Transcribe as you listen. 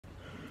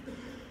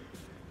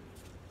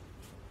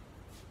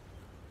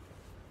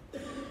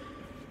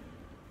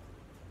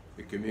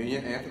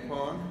Communion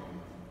Antiphon.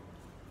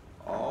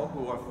 All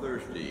who are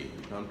thirsty,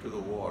 come to the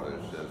water,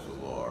 says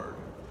the Lord.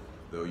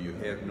 Though you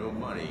have no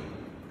money,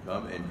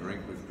 come and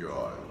drink with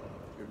joy.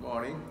 Good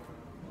morning.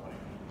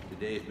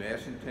 Today's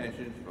Mass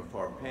intentions are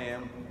for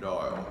Pam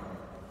Doyle.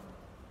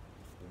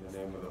 In the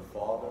name of the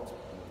Father, and of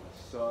the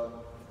Son,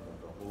 and of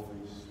the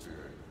Holy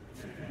Spirit.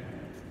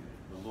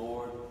 The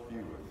Lord be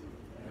with you.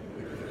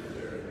 And with your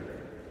spirit.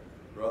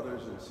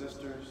 Brothers and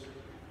sisters,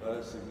 let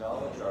us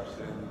acknowledge our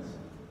sins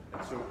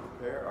and so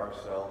prepare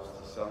ourselves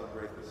to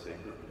celebrate the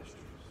sacred mysteries.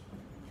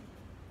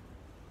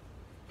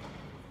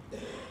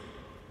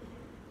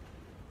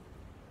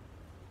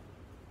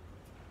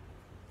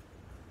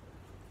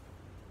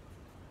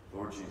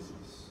 Lord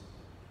Jesus,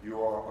 you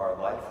are our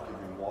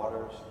life-giving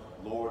waters.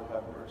 Lord,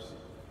 have mercy.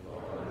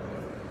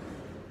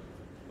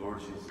 Lord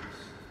Jesus,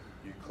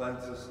 you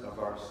cleanse us of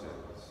our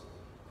sins.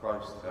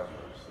 Christ, have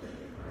mercy.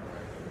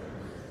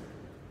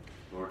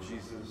 Lord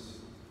Jesus,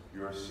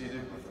 you are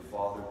seated with the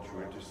Father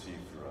to intercede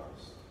for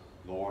us.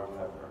 Lord,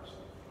 have mercy.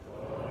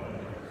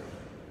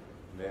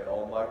 May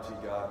Almighty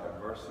God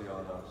have mercy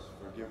on us,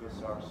 forgive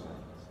us our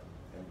sins,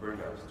 and bring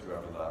us to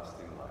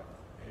everlasting life.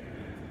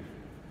 Amen.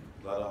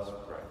 Let us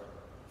pray.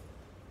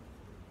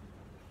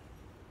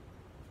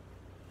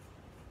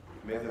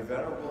 May the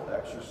venerable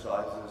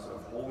exercises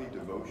of holy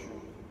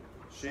devotion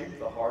shape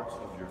the hearts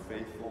of your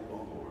faithful, O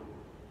Lord,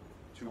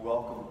 to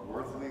welcome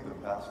worthily the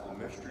Paschal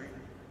mystery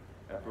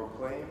and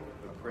proclaim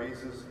the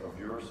praises of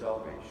your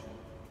salvation.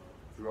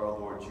 Through our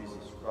Lord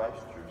Jesus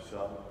Christ, your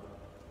Son,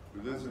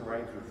 who lives and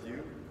reigns with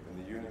you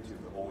in the unity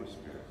of the Holy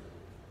Spirit,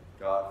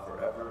 God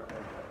forever and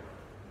ever.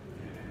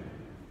 Amen.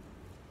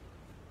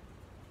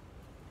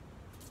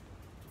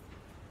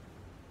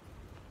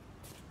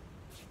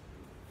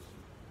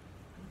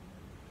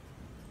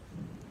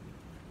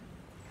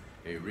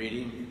 A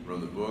reading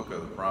from the book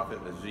of the prophet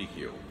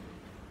Ezekiel.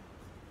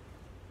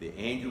 The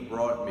angel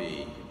brought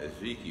me,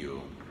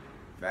 Ezekiel,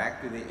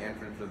 back to the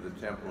entrance of the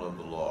temple of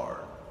the Lord,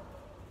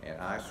 and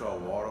I saw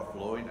water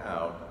flowing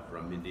out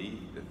from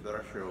beneath the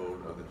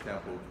threshold of the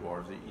temple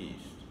towards the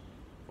east,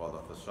 for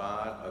the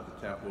facade of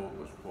the temple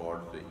was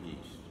towards the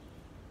east.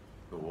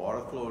 The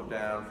water flowed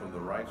down from the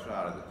right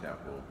side of the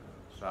temple,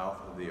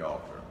 south of the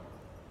altar.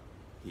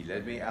 He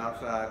led me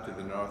outside to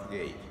the north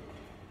gate,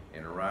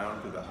 and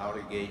around to the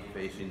outer gate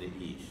facing the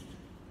east,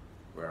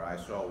 where I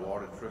saw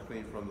water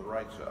trickling from the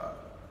right side.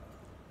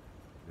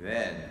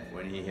 Then,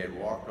 when he had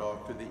walked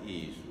off to the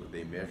east with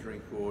a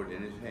measuring cord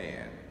in his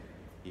hand,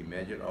 he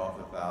measured off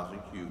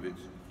 1,000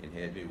 cubits and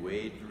had me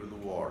wade through the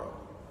water,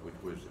 which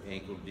was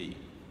ankle deep.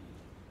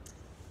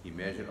 He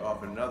measured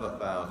off another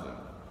 1,000,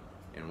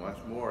 and once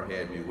more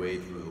had me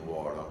wade through the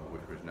water,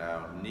 which was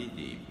now knee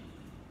deep.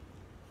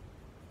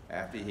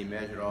 After he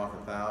measured off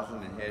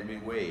 1,000 and had me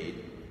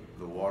wade,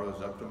 the water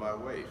was up to my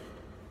waist.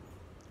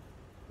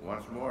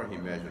 Once more he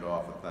measured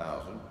off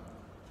 1,000,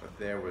 but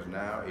there was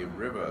now a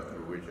river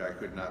through which I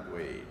could not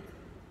wade,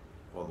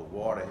 for the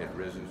water had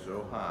risen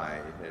so high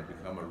it had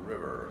become a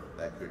river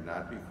that could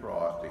not be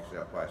crossed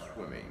except by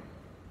swimming.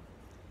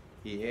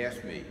 He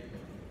asked me,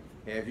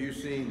 "Have you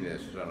seen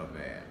this, Son of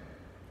Man?"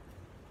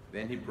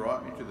 Then he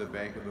brought me to the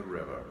bank of the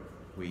river,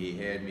 where he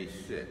had me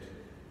sit.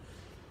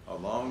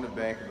 Along the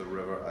bank of the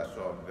river I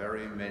saw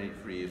very many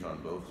trees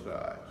on both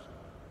sides.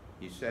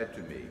 He said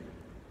to me,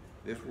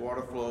 "This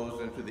water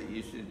flows into the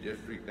eastern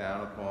district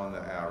down upon the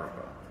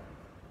Arabah,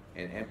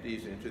 and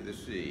empties into the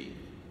sea,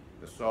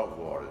 the salt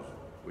waters,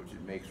 which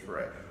it makes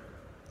fresh.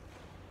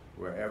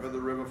 Wherever the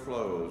river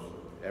flows,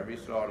 every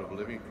sort of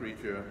living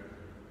creature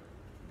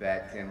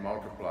that can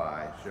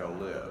multiply shall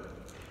live,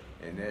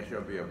 and there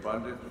shall be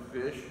abundant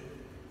fish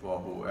for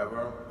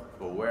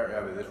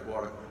wherever this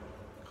water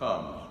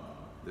comes,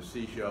 the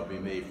sea shall be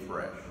made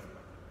fresh.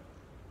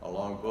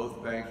 Along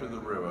both banks of the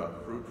river,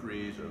 fruit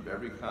trees of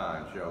every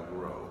kind shall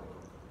grow.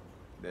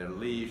 Their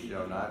leaves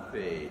shall not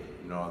fade,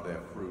 nor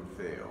their fruit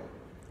fail.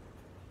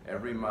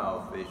 Every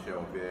month they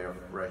shall bear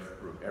fresh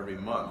fruit. Every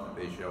month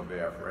they shall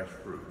bear fresh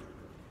fruit,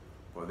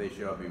 for they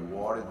shall be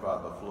watered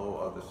by the flow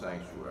of the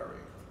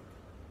sanctuary.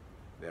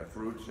 Their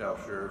fruit shall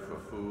serve for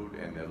food,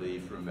 and their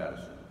leaves for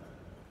medicine."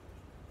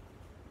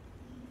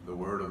 The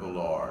word of the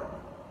Lord.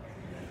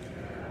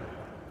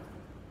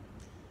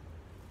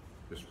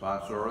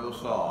 Responsorial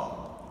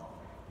Psalm.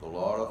 The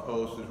Lord of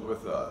hosts is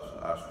with us.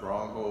 Our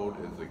stronghold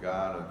is the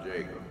God of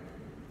Jacob.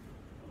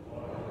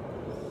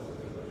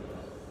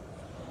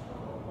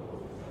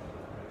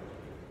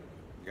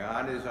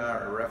 God is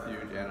our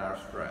refuge and our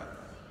strength,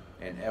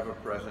 an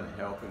ever-present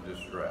help in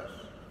distress.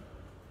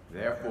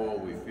 Therefore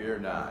we fear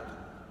not,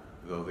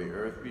 though the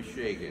earth be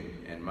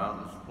shaken and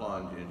mountains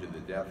plunge into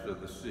the depths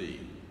of the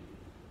sea.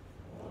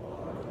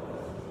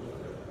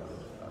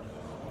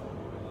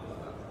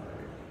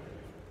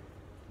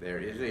 There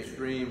is a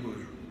stream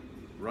whose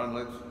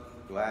runlets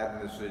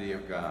gladden the city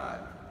of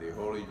God, the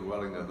holy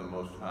dwelling of the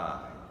Most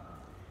High.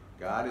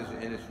 God is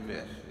in its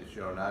midst, it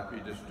shall not be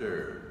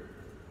disturbed.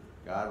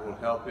 God will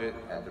help it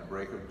at the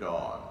break of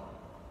dawn.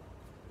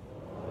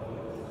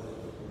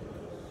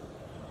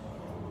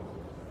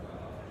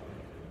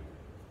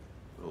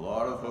 The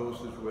Lord of hosts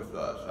host is with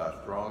us.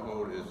 Our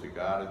stronghold is the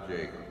God of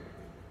Jacob.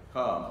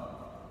 Come,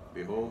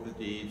 behold the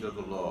deeds of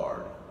the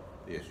Lord,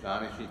 the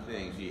astonishing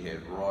things he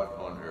has wrought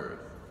on earth.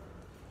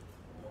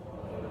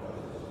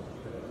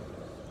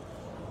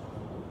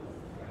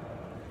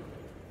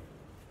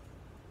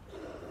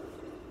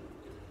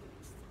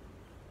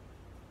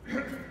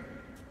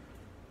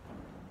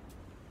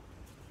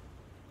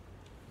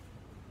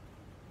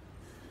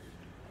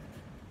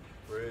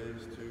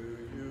 Praise to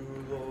you,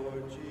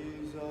 Lord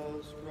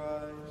Jesus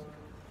Christ,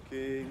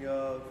 King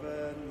of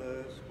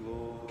endless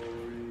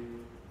glory.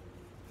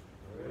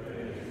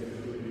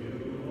 Praise to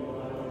you,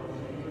 Lord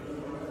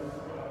Jesus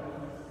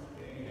Christ,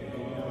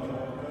 King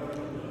of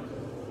endless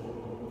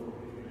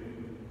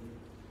glory.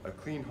 A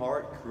clean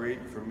heart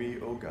create for me,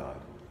 O God,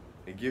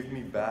 and give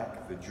me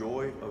back the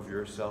joy of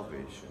your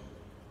salvation.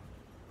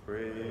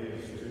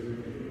 Praise to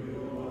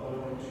you,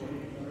 Lord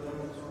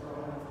Jesus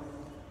Christ,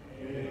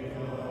 King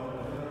of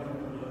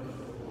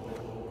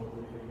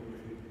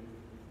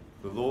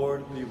The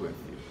Lord be with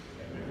you.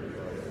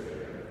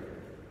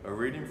 A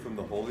reading from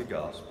the Holy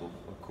Gospel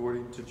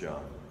according to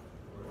John.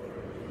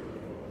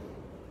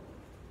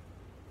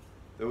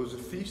 There was a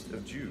feast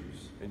of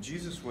Jews, and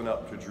Jesus went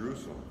up to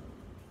Jerusalem.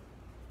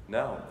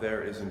 Now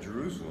there is in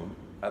Jerusalem,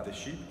 at the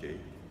sheep gate,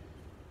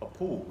 a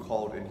pool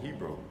called in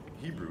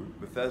Hebrew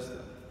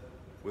Bethesda,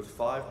 with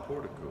 5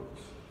 porticos.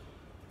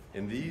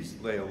 In these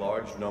lay a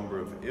large number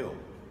of ill,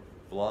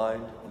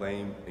 blind,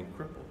 lame, and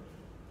crippled.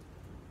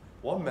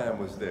 One man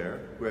was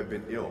there who had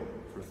been ill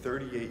for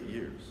 38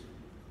 years.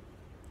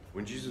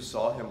 When Jesus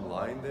saw him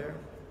lying there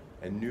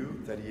and knew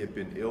that he had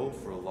been ill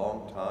for a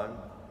long time,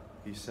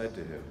 he said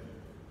to him,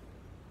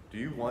 "Do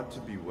you want to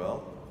be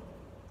well?"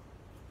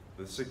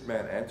 The sick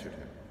man answered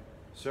him,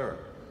 "Sir,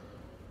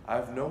 I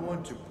have no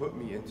one to put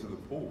me into the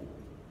pool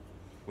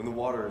when the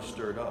water is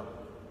stirred up.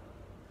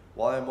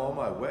 While I am on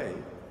my way,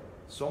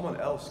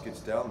 someone else gets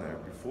down there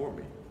before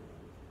me."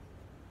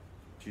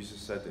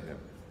 Jesus said to him,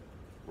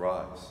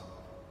 "Rise,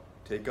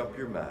 take up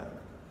your mat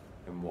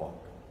and walk."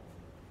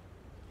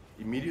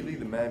 Immediately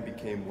the man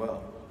became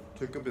well,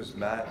 took up his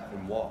mat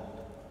and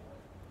walked.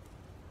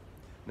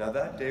 Now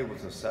that day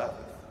was a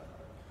Sabbath.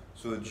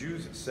 So the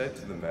Jews said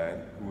to the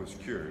man who was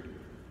cured,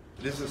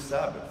 "It is a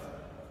Sabbath,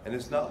 and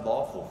it's not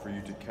lawful for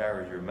you to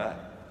carry your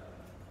mat."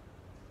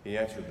 He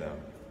answered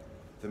them,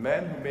 "The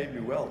man who made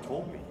me well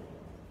told me,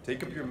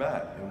 'Take up your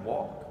mat and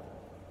walk.'"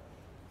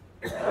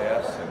 They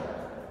asked him,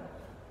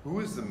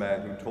 "Who is the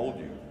man who told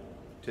you,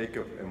 'Take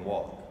up and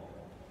walk'?"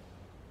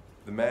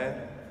 The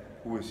man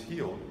who was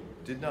healed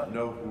did not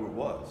know who it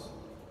was,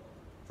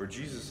 for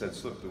Jesus had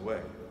slipped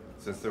away,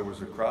 since there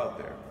was a crowd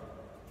there.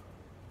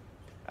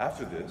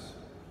 After this,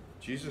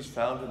 Jesus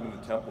found him in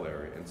the temple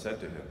area and said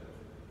to him,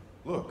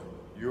 "Look,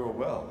 you are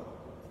well.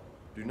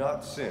 Do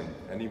not sin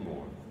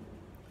anymore,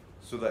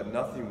 so that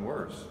nothing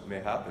worse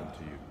may happen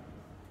to you."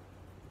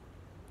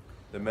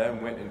 The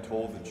man went and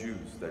told the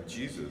Jews that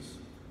Jesus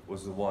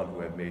was the one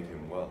who had made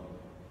him well.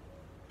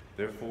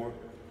 Therefore,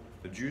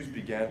 the Jews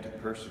began to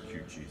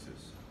persecute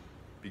Jesus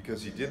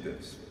because he did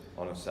this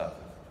on a Sabbath.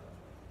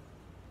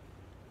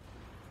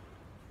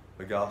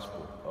 The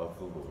Gospel of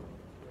the Lord.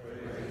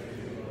 Praise to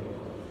you,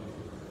 Lord.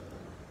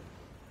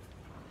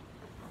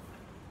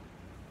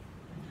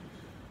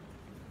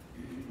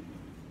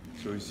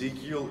 So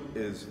Ezekiel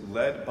is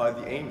led by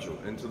the angel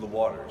into the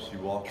waters. He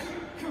walks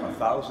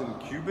 1,000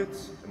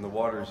 cubits and the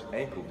water is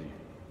ankle deep.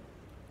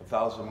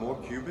 1,000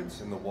 more cubits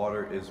and the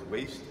water is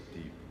waist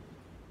deep.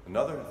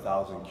 Another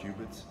 1,000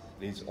 cubits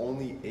and he's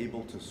only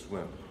able to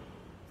swim.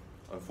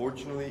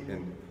 Unfortunately,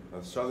 in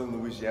southern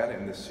Louisiana,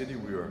 in the city,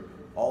 we are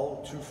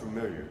all too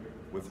familiar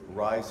with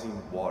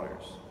rising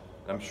waters.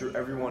 And I'm sure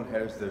everyone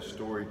has their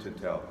story to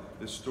tell.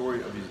 This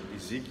story of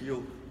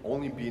Ezekiel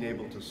only being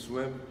able to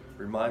swim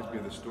reminds me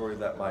of the story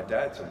that my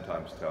dad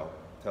sometimes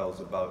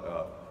tells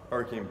about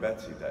Hurricane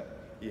Betsy, that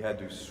he had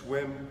to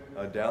swim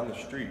down the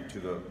street to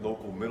the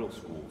local middle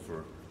school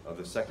for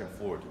the second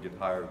floor to get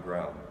higher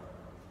ground.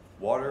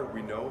 Water,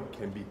 we know,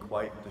 can be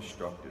quite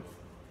destructive,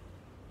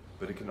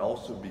 but it can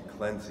also be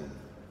cleansing,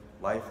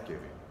 life-giving,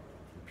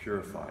 and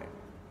purifying.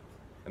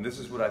 And this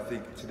is what I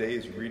think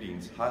today's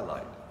readings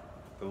highlight,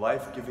 the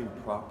life-giving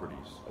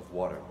properties of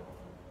water.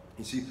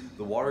 You see,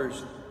 the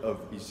waters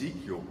of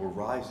Ezekiel were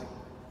rising,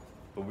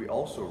 but we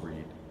also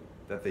read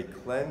that they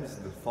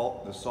cleansed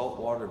the salt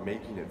water,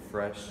 making it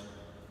fresh,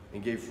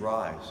 and gave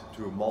rise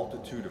to a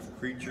multitude of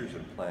creatures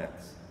and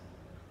plants.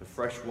 The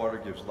fresh water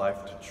gives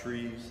life to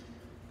trees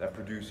that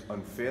produce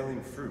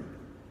unfailing fruit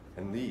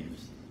and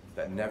leaves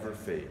that never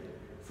fade.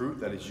 Fruit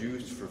that is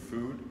used for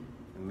food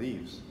and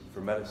leaves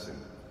for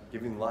medicine,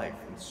 giving life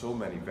in so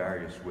many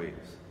various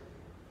ways.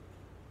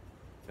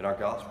 In our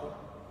gospel,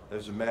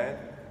 there's a man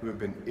who had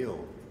been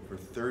ill for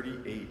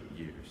 38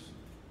 years.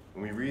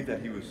 And we read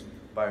that he was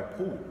by a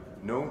pool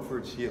known for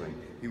its healing.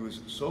 He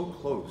was so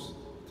close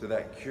to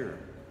that cure.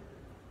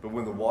 But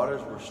when the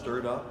waters were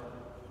stirred up,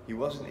 he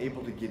wasn't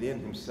able to get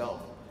in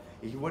himself.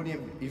 He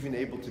wasn't even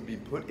able to be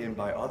put in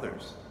by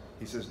others.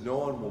 He says, "No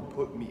one will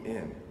put me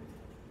in."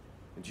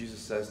 And Jesus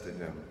says to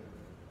him,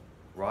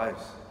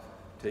 "Rise,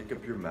 take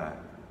up your mat,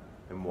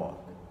 and walk.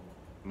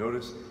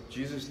 Notice,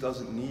 Jesus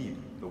doesn't need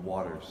the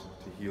waters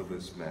to heal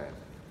this man.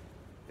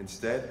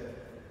 Instead,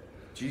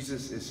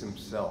 Jesus is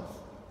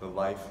himself the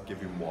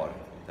life-giving water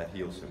that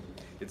heals him.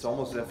 It's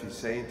almost as if he's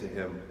saying to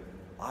him,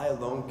 I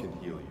alone can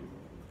heal you.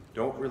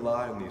 Don't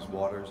rely on these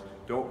waters.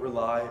 Don't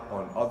rely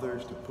on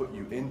others to put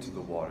you into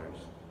the waters,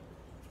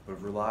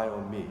 but rely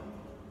on me.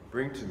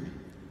 Bring to me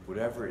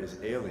whatever is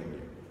ailing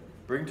you.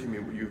 Bring to me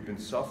what you've been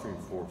suffering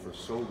for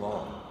so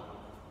long.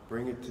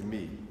 Bring it to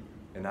me,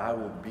 and I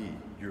will be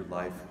your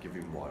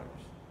life-giving waters.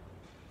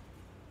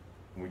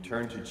 When we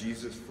turn to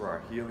Jesus for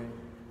our healing,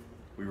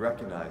 we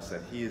recognize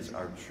that he is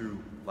our true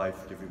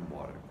life-giving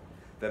water,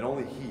 that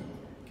only he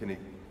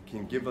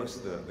can give us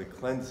the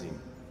cleansing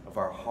of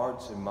our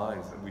hearts and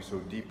minds that we so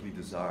deeply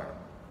desire.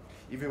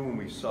 Even when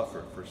we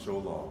suffer for so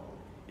long,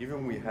 even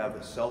when we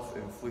have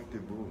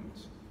self-inflicted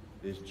wounds,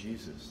 it is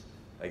Jesus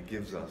that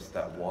gives us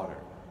that water,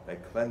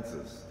 that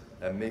cleanses us,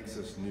 that makes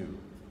us new,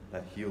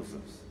 that heals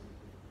us.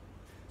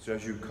 So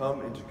as you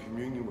come into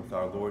communion with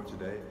our Lord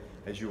today,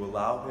 as you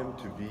allow him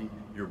to be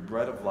your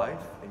bread of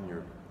life and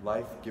your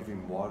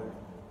life-giving water,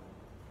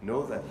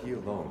 know that he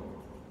alone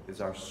is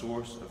our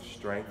source of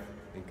strength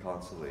and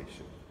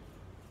consolation.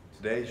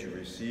 Today, as you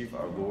receive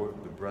our Lord,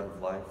 the bread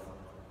of life,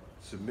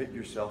 submit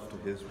yourself to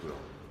his will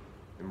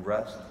and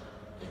rest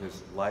in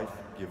his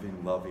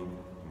life-giving, loving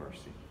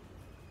mercy.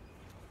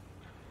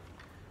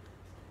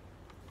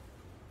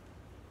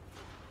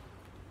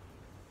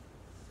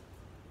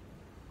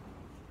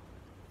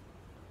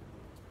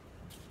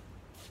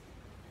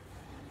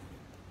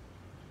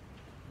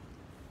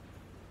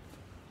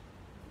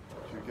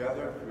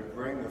 Together, we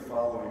bring the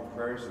following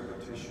prayers and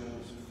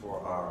petitions for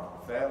our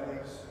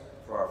families,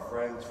 for our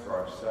friends, for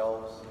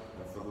ourselves,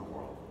 and for the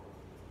world.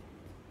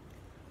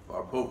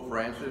 For Pope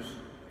Francis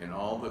and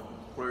all the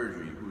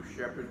clergy who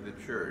shepherd the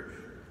Church,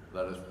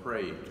 let us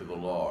pray to the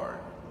Lord.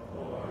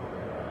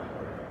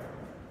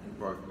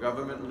 For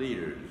government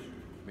leaders,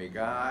 may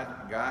God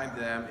guide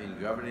them in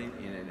governing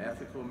in an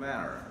ethical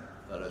manner.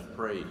 Let us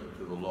pray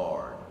to the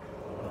Lord.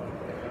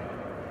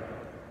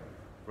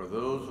 For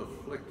those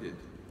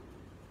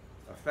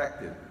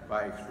affected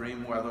by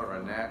extreme weather or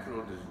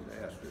natural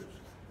disasters,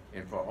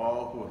 and for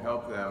all who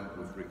help them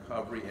with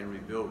recovery and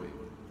rebuilding,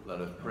 let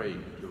us pray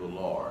to the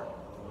Lord.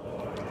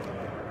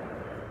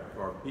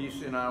 For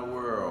peace in our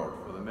world,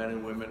 for the men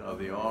and women of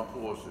the armed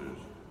forces,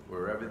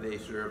 wherever they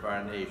serve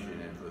our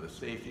nation, and for the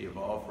safety of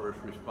all first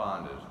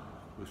responders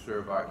who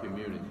serve our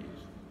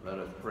communities, let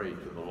us pray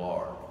to the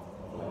Lord.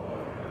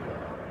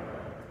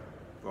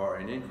 For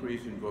an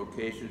increase in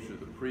vocations to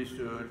the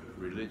priesthood,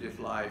 religious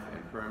life,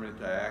 and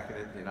permanent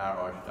diaconate in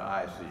our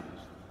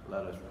archdiocese,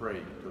 let us pray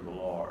to the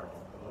Lord.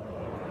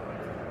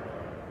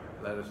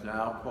 Let us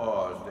now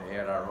pause to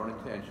add our own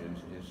intentions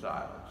in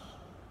silence.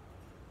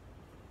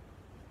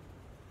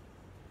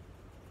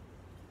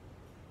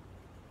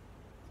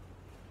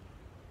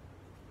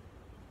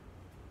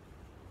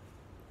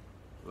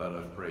 Let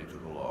us pray to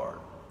the Lord.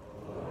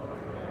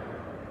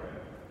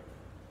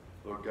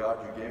 Lord God,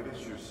 you gave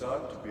us your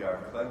Son to be our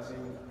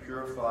cleansing,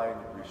 purifying,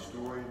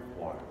 restoring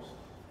waters.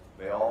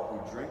 May all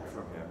who drink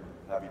from him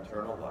have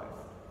eternal life.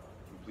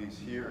 And please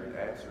hear and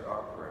answer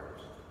our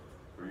prayers,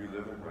 for you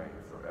live and reign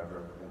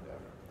forever and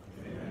ever.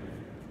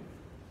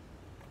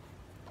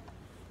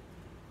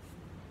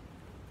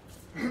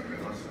 Amen.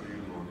 Blessed are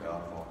you, Lord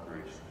God of all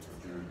creation, for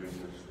through your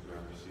goodness we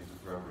have received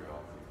for every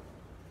offering.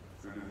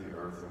 Fruit of the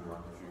earth and work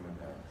of human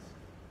hands,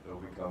 it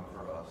will become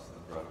for us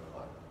the bread of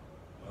life.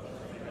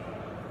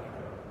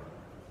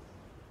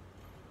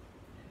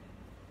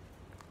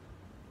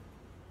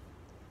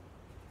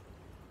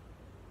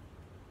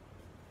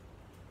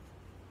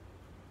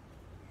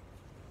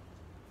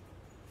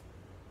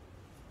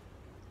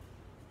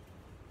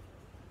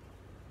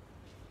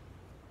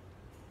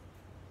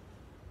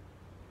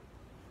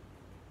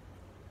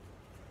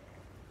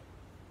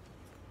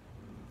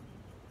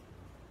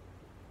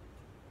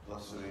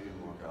 Blessed are you,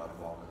 Lord God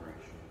of all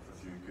creation, for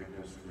through your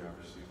goodness we have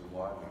received the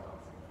wine we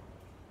offer you.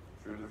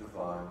 Fruit of the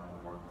vine and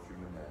the work of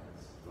human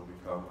hands, will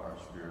become our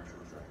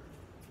spiritual drink.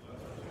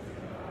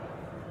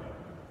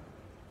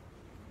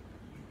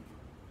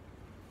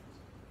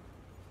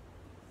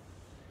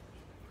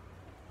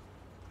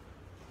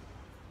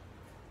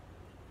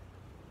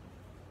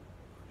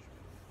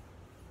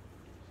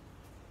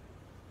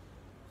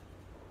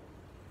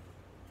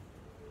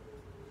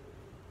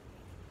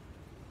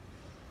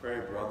 Pray,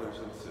 brothers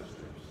and sisters,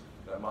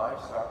 that my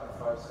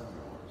sacrifice and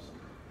yours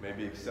may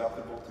be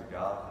acceptable to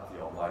God,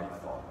 the Almighty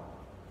Father.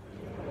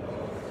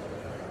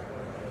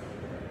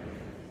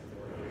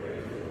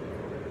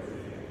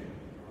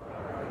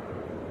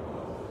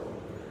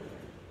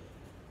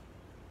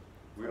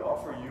 We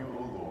offer you,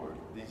 O Lord,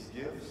 these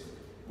gifts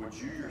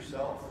which you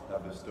yourself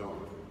have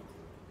bestowed.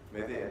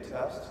 May they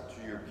attest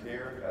to your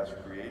care as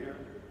Creator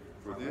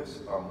for this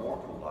our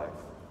mortal life,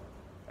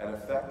 and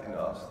effect in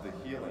us the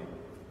healing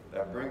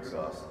that brings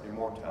us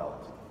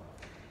immortality.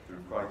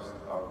 Through Christ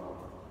our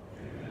Lord.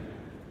 Amen.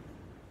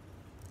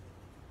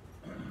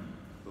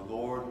 The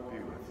Lord be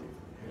with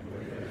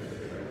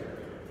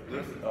you.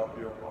 Lift up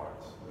your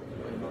hearts.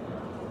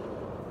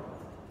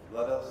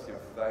 Let us give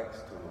thanks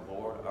to the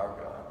Lord our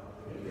God.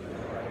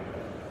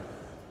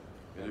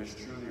 It is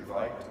truly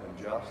right and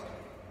just,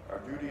 our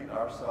duty and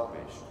our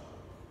salvation,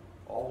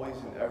 always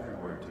and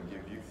everywhere to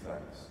give you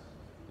thanks,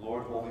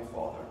 Lord, Holy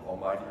Father,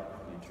 Almighty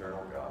and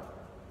eternal God.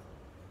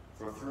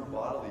 For through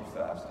bodily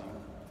fasting,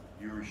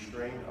 you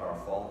restrain our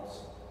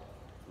faults,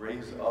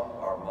 raise up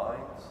our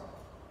minds,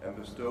 and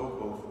bestow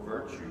both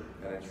virtue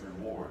and its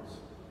rewards,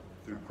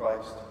 through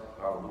Christ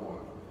our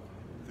Lord.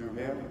 Through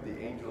him the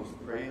angels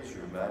praise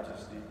your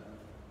majesty,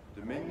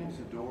 dominions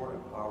adore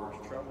and powers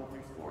tremble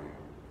before you.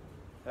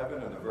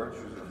 Heaven and the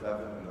virtues of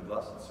heaven and the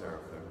blessed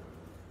seraphim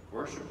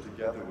worship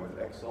together with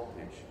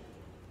exaltation.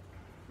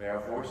 May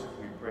our voices,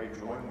 we pray,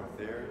 join with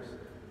theirs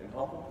in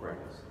humble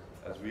praise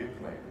as we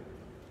acclaim,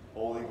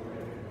 Holy, holy,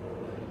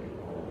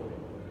 holy,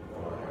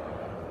 Lord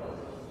God of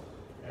hosts,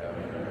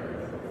 heaven and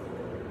earth,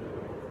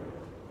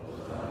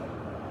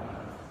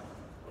 Hosanna,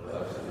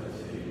 blessed is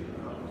he who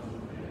comes in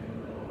the name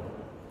of the Lord,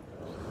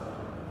 Hosanna.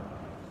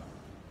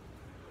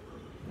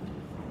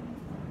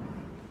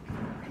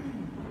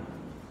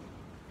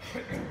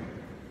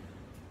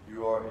 You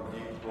are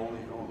indeed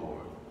holy, O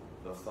Lord,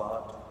 the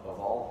thought of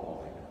all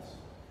holiness.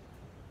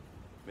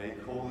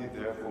 Make holy,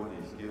 therefore,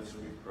 these gifts,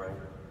 we pray,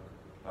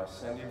 by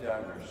sending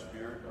down your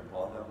Spirit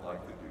upon them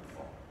like the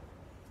dewfall,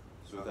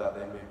 so that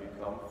they may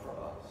become for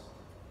us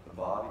the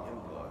body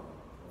and blood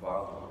of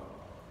our Lord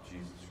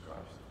Jesus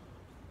Christ.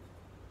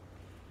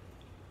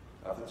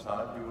 At the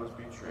time he was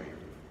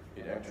betrayed,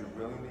 he entered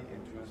willingly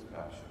into his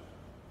passion.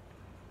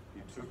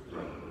 He took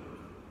bread,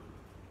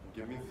 and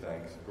giving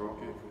thanks,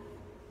 broke it,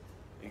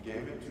 and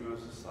gave it to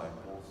his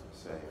disciples,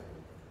 saying,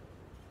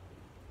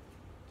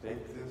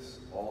 "Take this,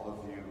 all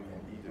of you,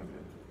 and eat of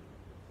it,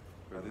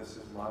 for this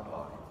is my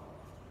body,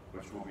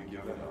 which will be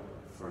given up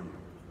for you."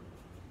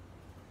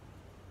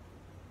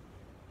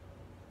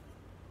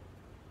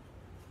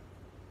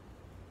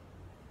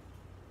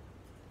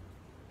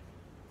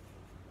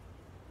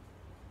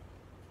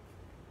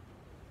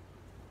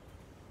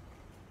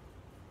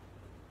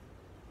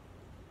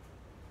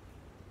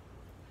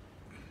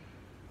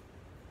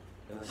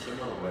 In a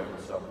similar way,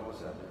 when supper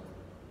was ended,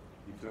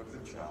 he took the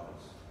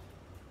chalice,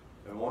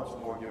 and once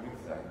more giving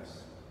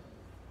thanks,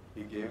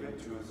 he gave it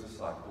to his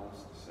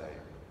disciples,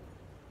 saying,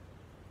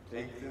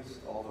 "Take this,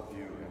 all of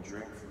you, and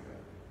drink from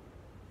it,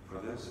 for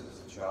this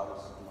is the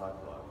chalice of my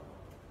blood,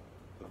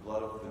 the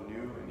blood of the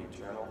new and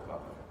eternal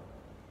covenant,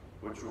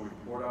 which will be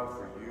poured out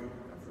for you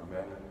and for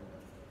many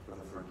for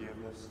the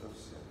forgiveness of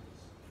sins.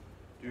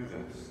 Do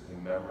this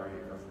in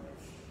memory of me."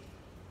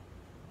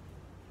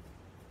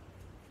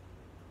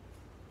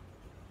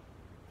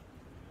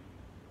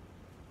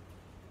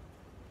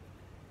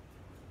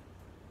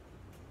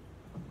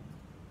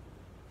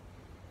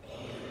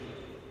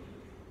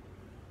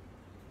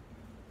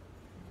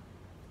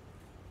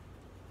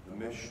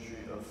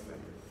 Mystery of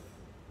faith.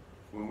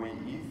 When we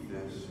eat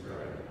this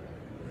bread,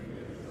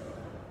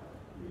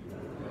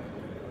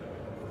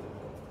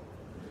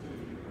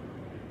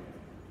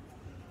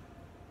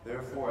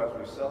 therefore, as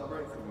we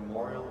celebrate the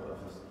memorial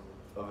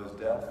of his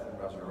death and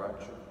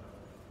resurrection,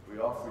 we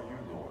offer you,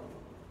 Lord,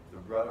 the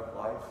bread of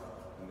life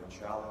and the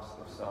chalice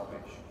of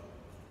salvation.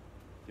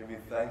 Give me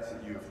thanks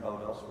that you have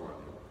held us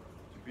worthy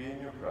to be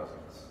in your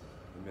presence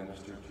and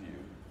minister to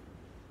you.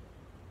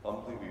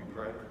 Humbly we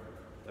pray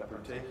that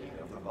partaking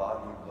of the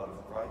body and blood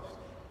of Christ,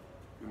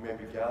 we may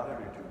be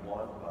gathered into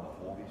one by the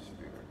Holy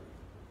Spirit.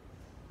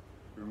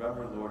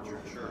 Remember, Lord,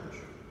 your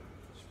church,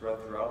 spread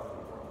throughout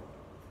the world,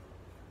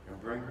 and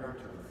bring her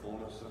to the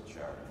fullness of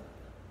charity,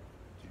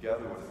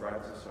 together with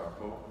Francis our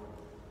Pope,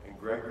 and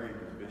Gregory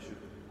our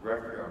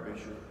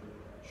Bishop,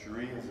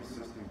 Cherie his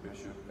assisting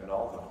bishop, and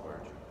all the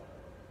clergy.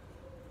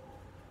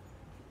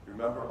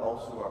 Remember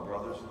also our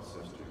brothers and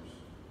sisters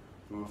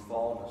who have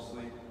fallen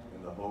asleep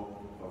in the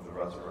hope of the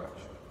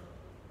resurrection,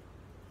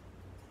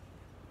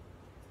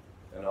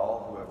 and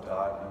all who have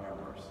died in your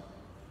mercy.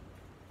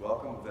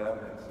 Welcome them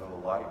into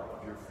the light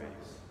of your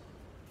face.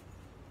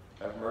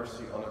 Have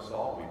mercy on us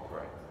all, we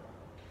pray,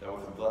 that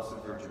with the Blessed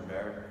Virgin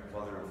Mary,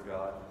 Mother of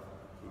God,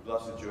 with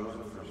Blessed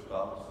Joseph, her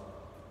spouse,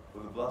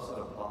 with the blessed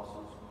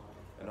apostles,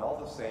 and all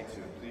the saints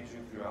who have pleased you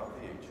throughout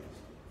the ages,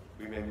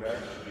 we may merit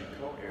to be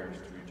co-heirs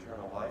to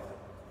eternal life,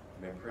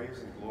 and may praise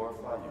and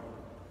glorify you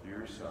through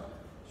your Son,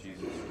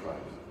 Jesus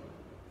Christ.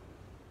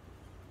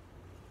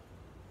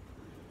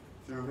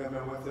 Through him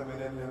and with him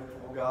and in him,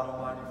 O God,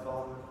 Almighty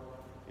Father,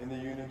 in the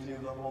unity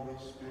of the Holy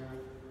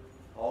Spirit,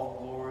 all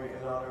glory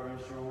and honor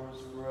is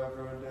yours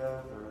forever and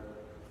ever.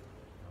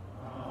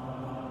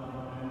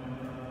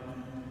 Amen.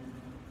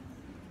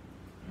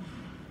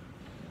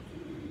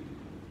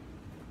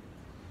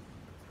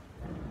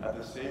 At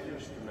the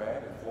Savior's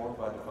command, informed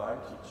by divine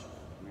teaching,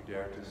 we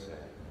dare to say,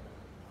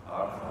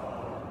 Our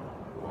Father,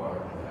 who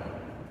art in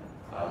heaven,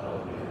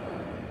 hallowed be thy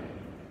name.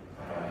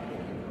 Thy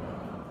kingdom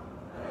come,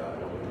 thy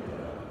will be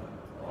done,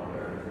 on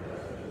earth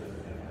as it is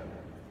in heaven.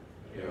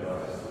 Give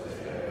us this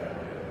day our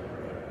daily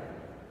bread,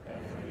 and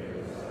forgive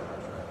us our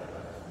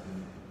trespasses,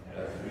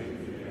 as we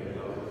forgive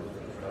those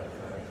who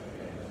trespass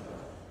against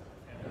us.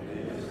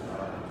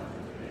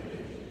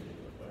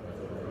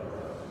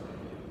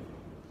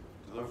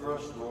 Deliver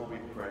us, Lord, we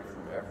pray,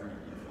 from every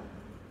evil.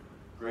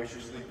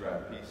 Graciously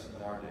grant peace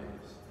in our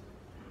days,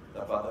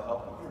 that by the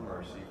help of your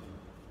mercy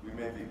we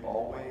may be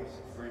always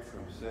free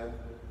from sin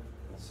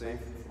and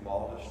safe from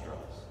all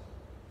distress,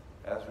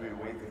 as we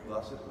await the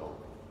blessed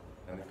hope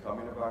and the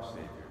coming of our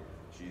Savior,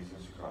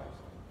 Jesus Christ.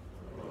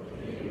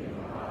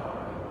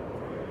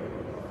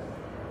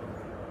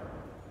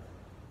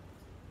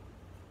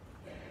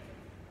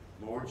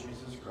 Lord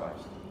Jesus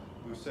Christ,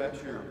 who said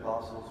to your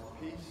apostles,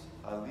 "Peace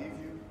I leave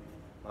you,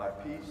 my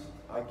peace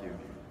I give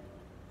you,"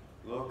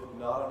 look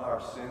not on our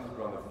sins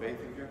but on the faith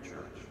of your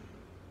church,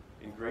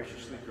 and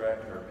graciously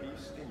grant her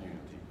peace and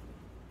unity,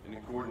 in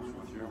accordance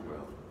with your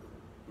will,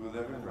 who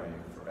live and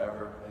reign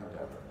forever and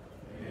ever.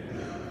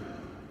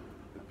 Amen.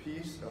 The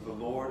peace of the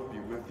Lord be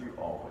with you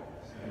always.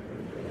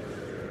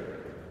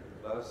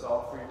 Let us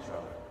offer each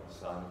other a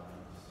sign of peace.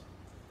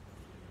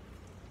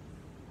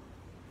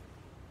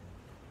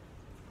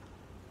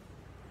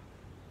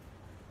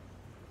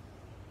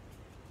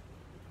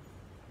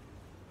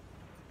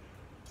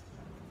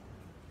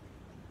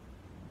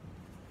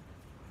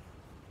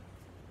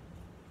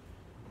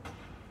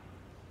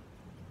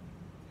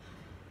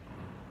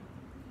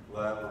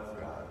 Lamb of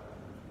God.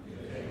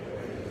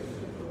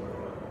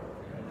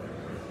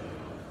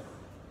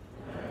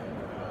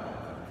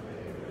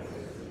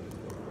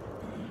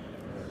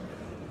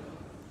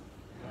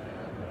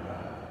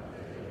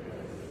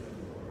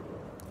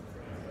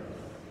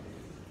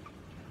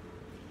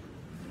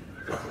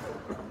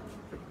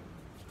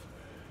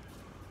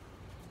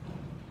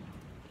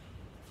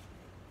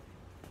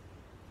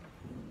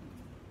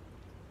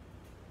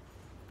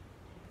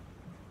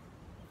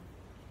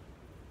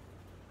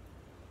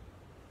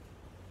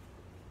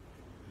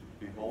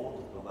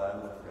 Behold the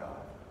Lamb of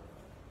God.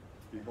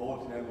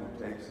 Behold him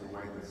who takes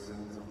away the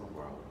sins of the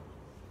world.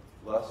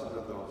 Blessed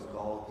are those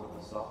called to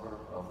the supper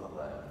of the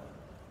Lamb.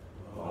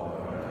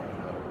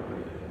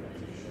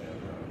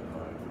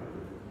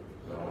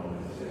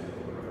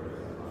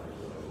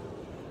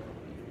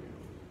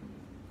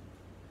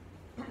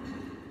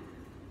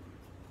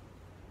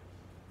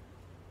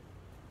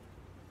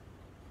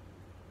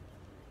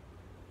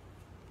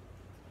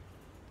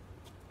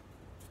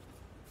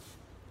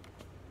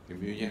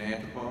 Communion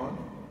antiphon.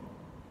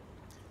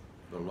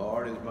 The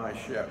Lord is my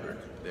shepherd,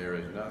 there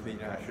is nothing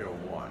I shall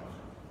want.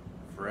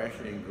 Fresh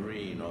and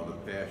green are the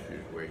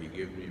pastures where he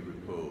gives me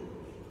repose.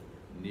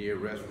 Near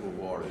restful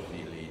waters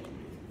he leads me.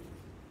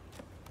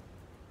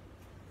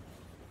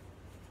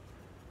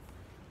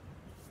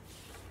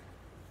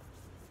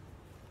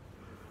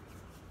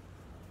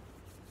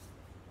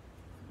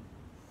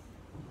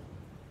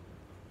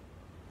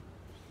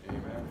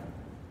 Amen.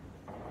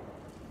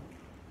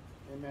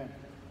 Amen.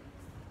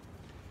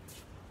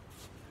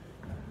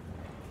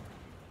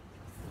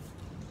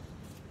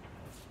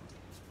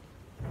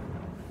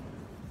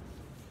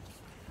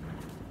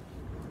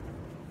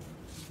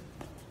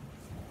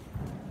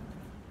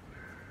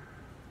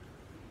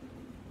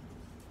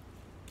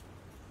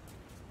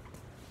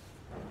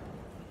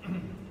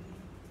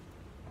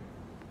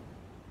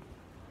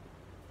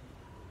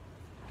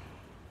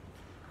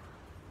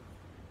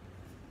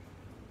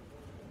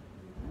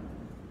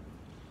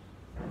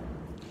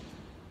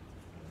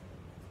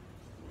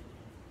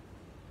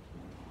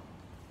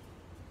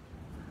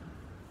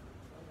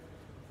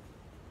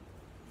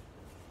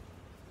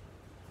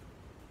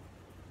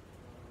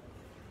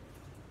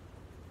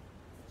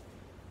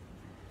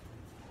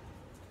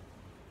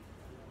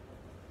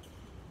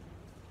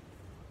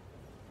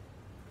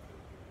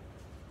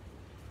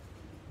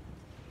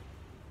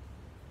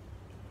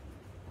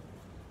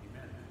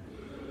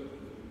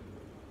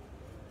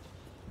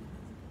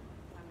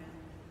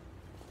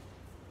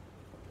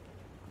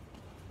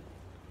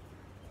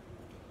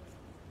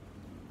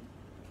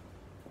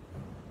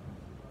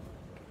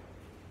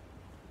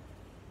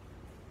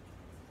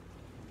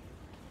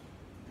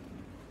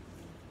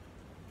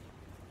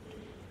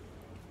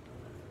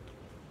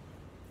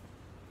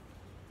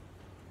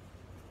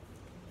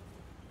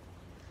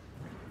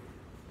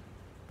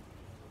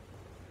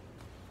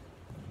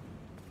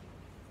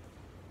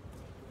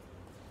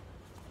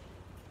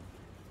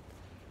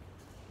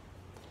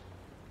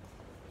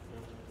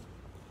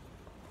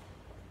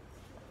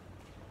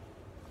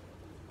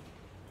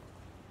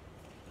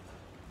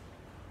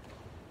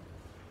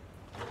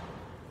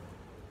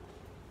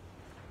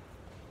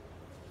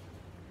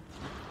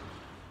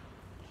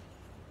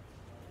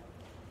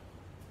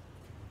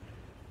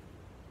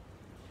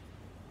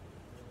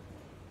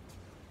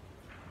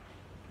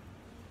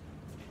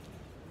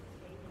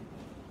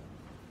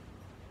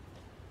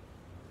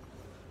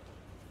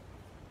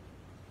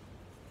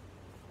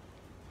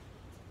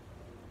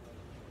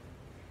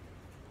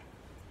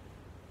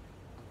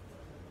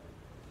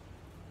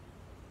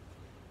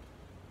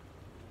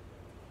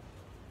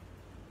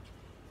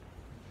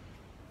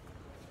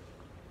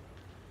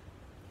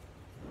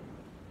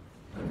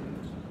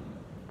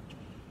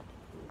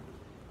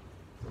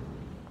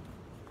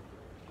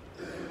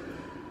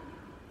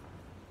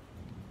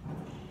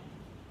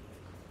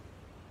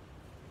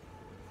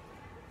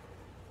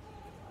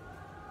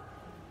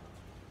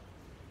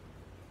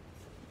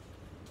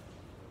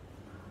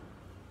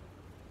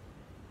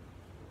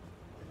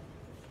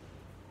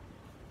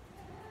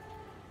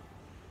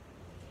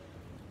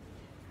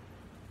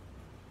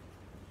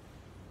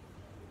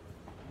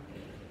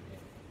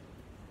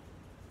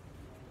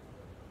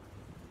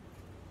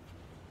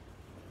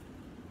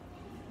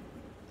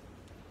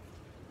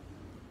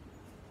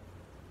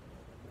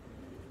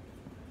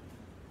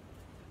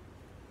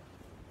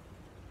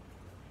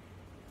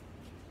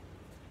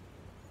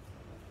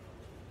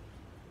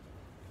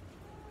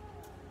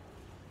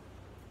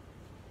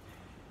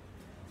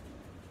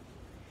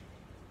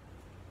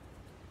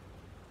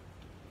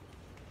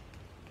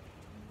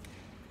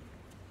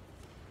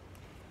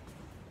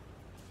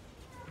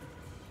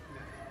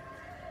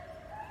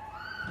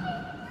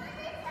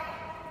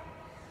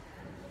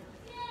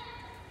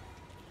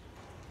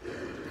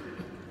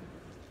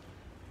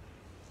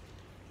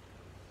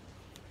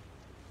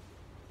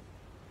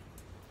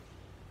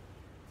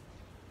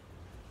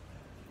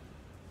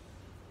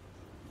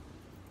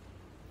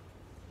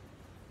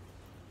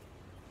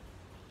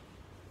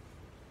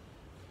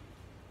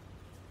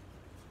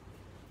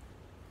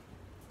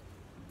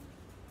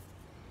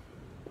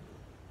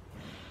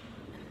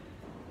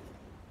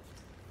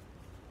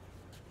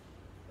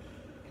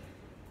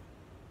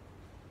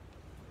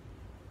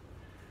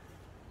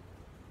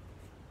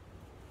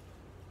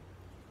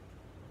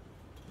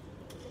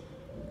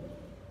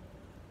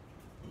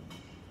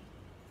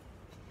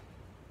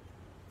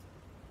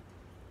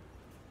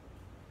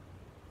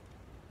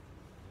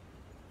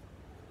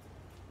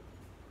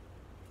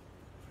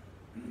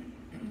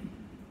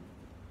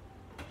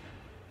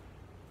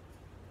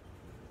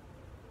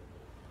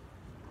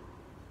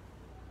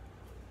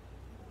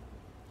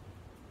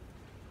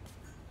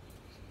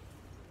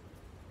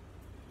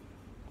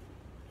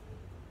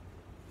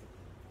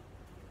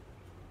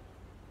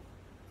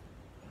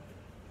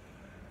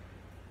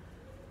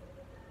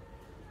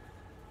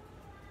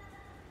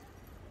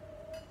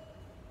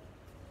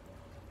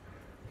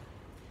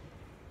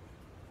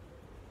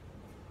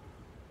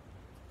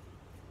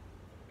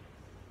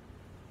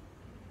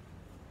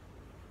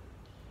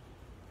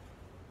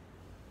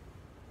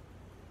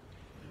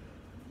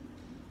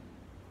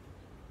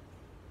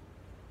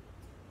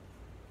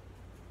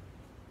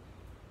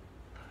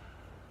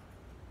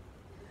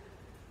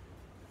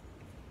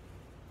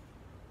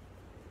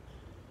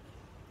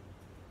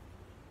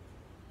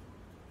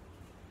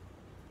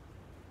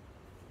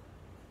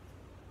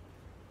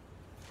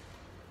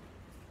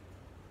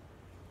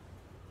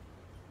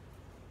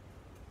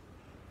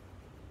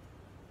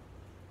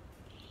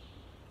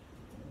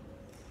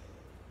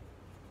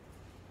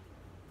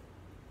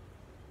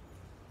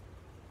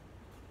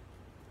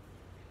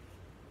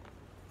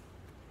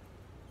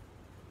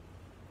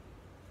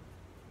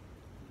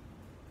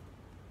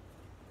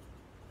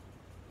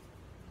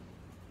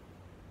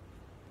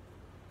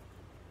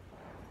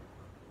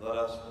 Let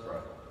us pray.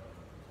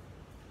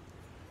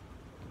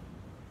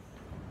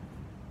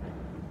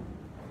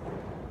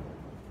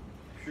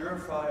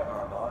 Purify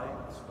our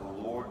minds,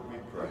 O Lord, we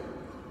pray,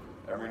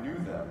 and renew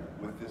them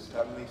with this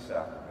heavenly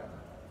sacrament,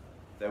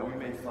 that we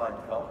may find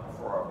help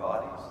for our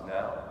bodies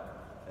now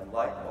and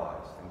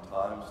likewise in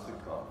times to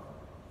come.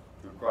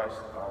 Through Christ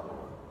our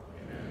Lord.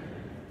 Amen.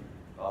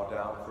 Bow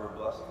down for a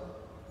blessing.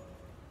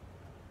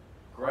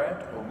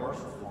 Grant, O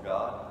merciful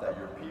God, that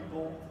your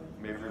people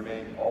may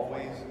remain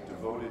always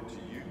devoted to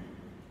you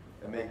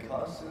and may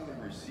constantly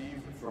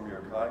receive from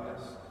your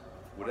kindness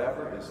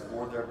whatever is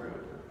for their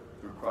good.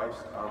 Through Christ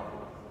our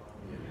Lord.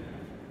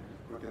 Amen.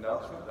 Quick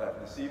announcement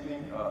that this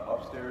evening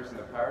upstairs in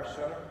the parish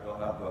center, they'll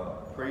have a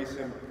praise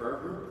hymn prayer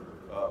group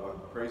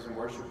with praise and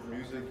worship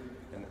music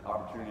and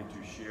opportunity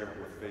to share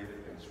with faith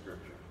in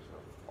Scripture. So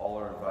all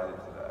are invited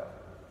to that.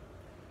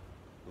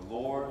 The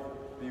Lord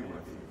be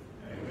with you.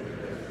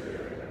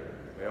 Amen.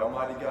 May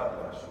Almighty God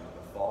bless you,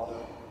 the Father,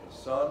 the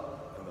Son,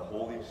 and the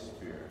Holy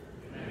Spirit.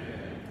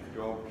 Amen.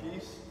 Go in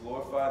peace,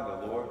 glorify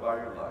the Lord by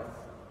your life.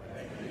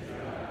 Thank you,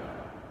 God.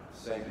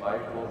 Saint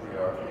Michael, the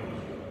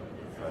Archangel,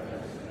 defend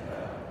us in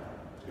battle,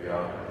 to be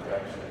our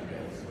protection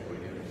against the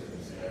wickedness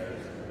and snare